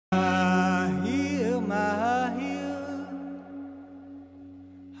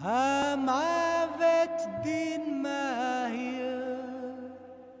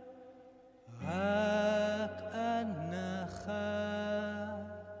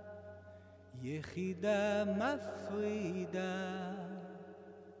יחידה מפרידה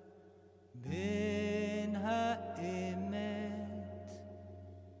בין האמת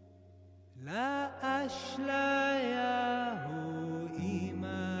לאשליה הוא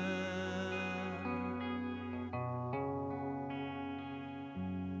אימה.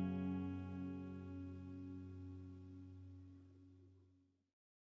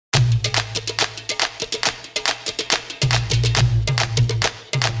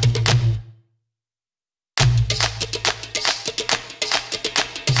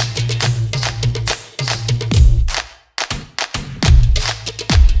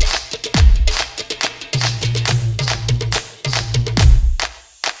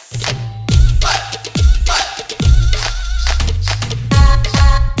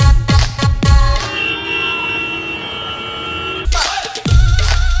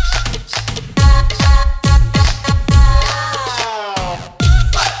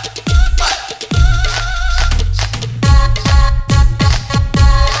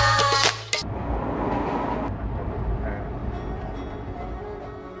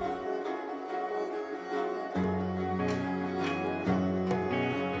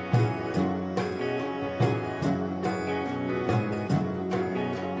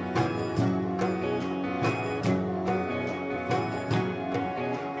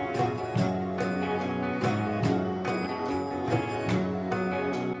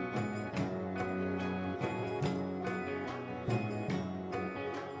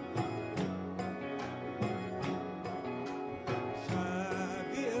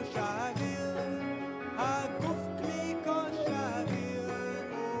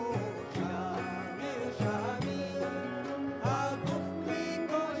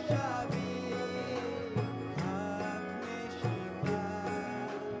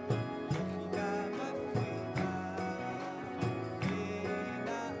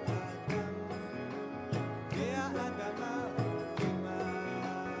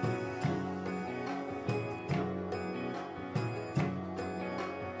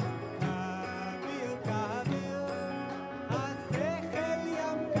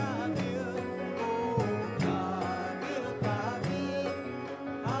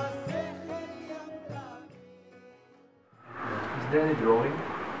 Is there any drawing?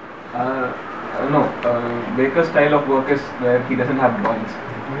 No, Baker's style of work is where he doesn't have drawings.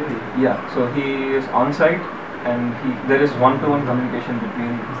 Really? Yeah, so he is on site and there is one-to-one communication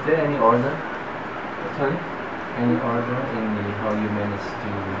between. Is there any order? Sorry? Any order in how you manage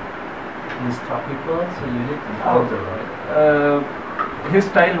to instruct people? So you need an order, right? His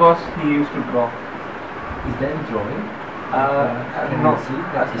style was he used to draw. Is there any drawing? No,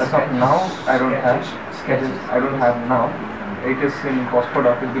 as of now I don't have sketches. I don't have now. It is in Postcode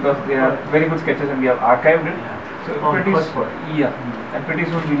office because they are very good sketches and we have archived it. So pretty and pretty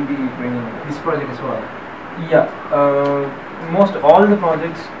soon we'll be bringing it. This project as well? Yeah, most all the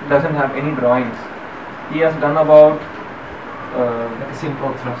projects doesn't have any drawings. He has done about like simple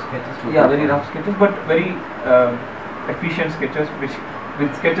rough sketches? Yeah, very rough sketches, but very efficient sketches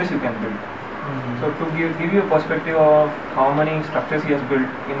with sketches you can build. So to give you a perspective of how many structures he has built,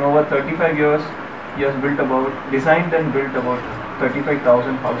 in over 35 years he has designed and built about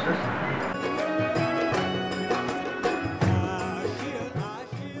 35,000 houses.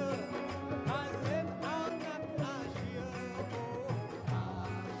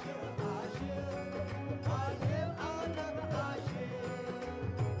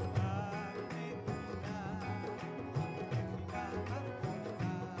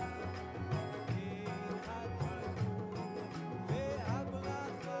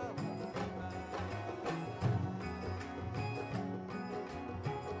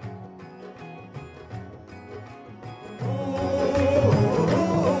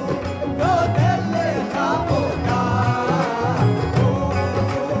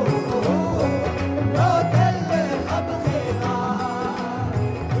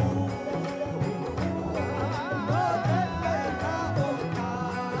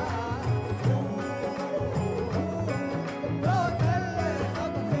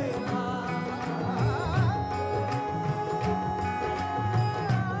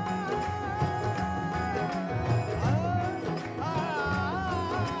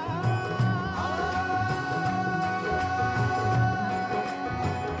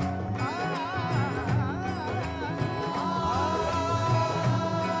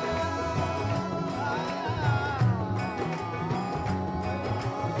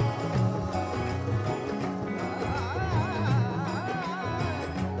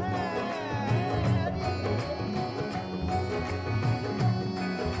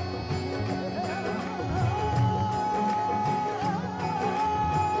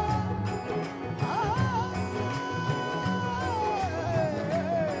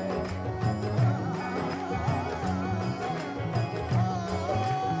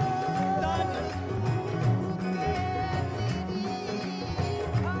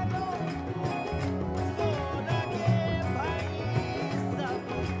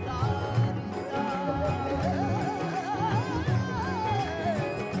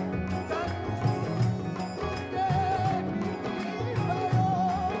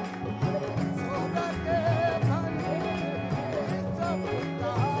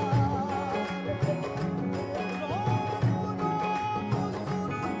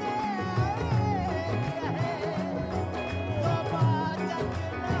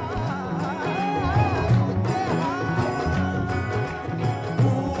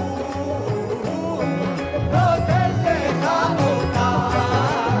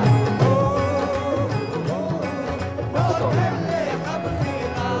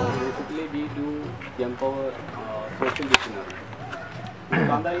 empower social missionaries.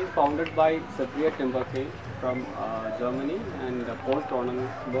 Kandari is founded by Cypriot Tembache from Germany and Paul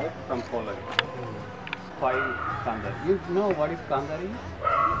Kronenberg from Poland. 5 Kandari. You know what is Kandari?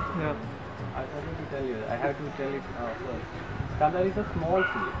 Yeah. I forgot to tell you. I have to tell it first. Kandari is a small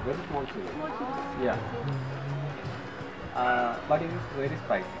chili, very small chili. Yeah. But it is very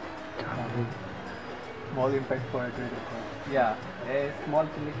spicy. Small impact for it. Yeah, a small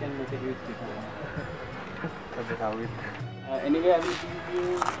chili can make a huge difference. That's how it. Anyway, I will give you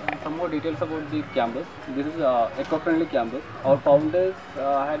some more details about the campus. This is eco-friendly campus. Our founders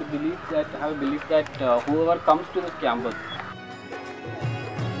have believed that whoever comes to this campus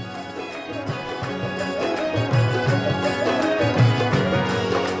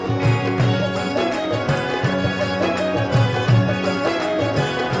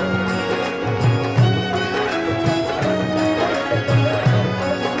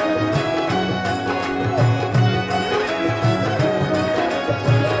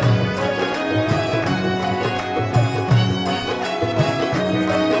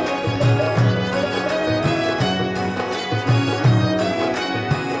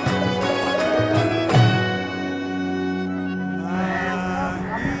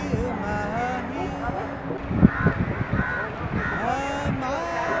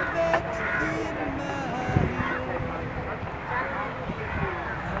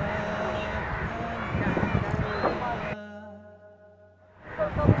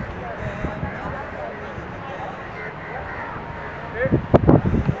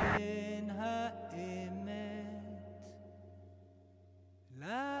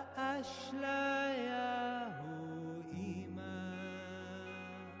لا أشلى